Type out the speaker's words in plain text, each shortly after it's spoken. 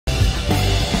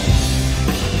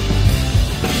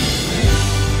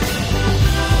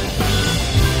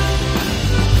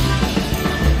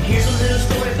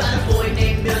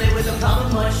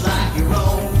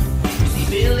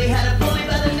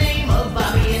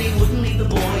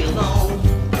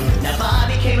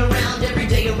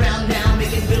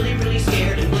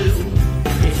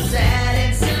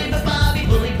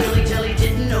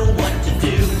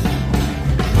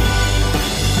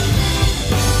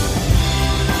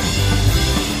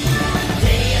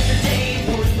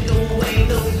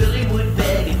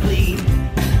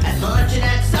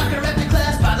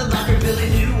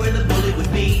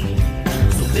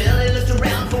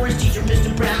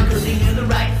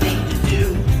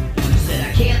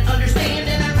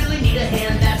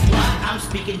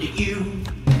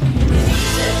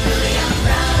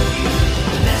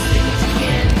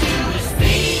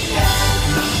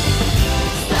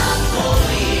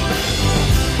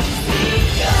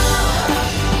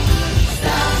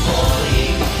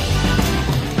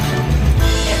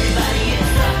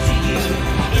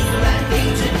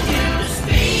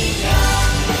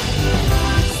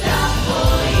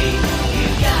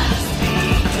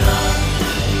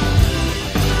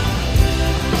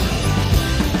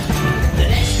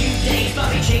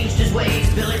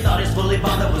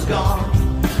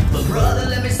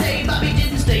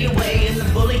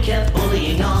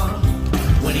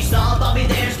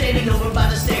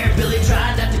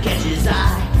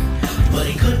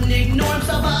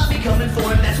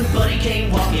when Buddy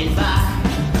came walking by.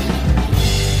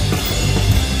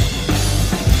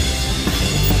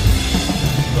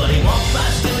 Buddy walked by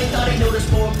still, he thought he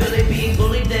noticed poor Billy being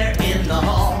bullied there in the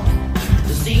hall.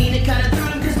 The scene, it kinda threw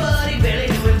him, cause Buddy barely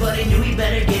knew him, but he knew he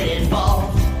better get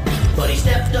involved. Buddy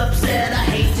stepped up, said, I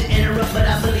hate to interrupt, but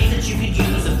I believe that you could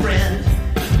use a friend.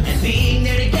 And being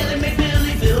there together made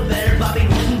Billy feel better. Bobby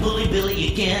wouldn't bully Billy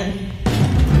again.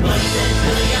 Buddy said,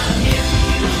 Billy, I'm here for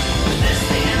you. The best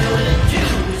thing I know to do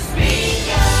is speak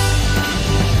up.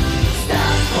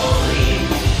 Stop bullying.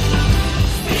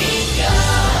 Speak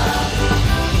up.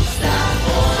 Stop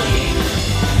bullying.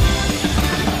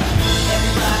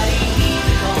 Everybody needs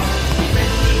a call.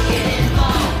 Friendly, get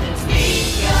involved and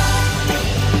speak up.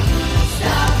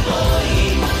 Stop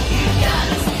bullying. You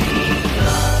gotta speak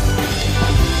up.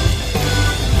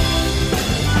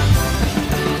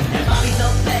 And Bobby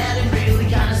felt bad and really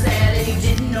kinda sad, and he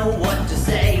didn't know what to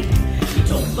say. He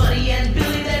told Buddy and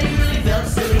Billy that he really felt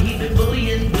silly. He'd been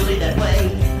bullying Billy that way.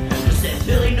 He said,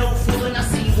 Billy, no fooling, I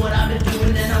see what I've been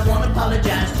doing, and I wanna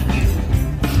apologize to you.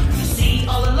 You see,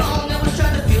 all along I was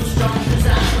trying to feel strong, cause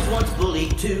I was once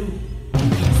bullied too.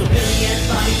 So Billy and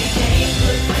Bobby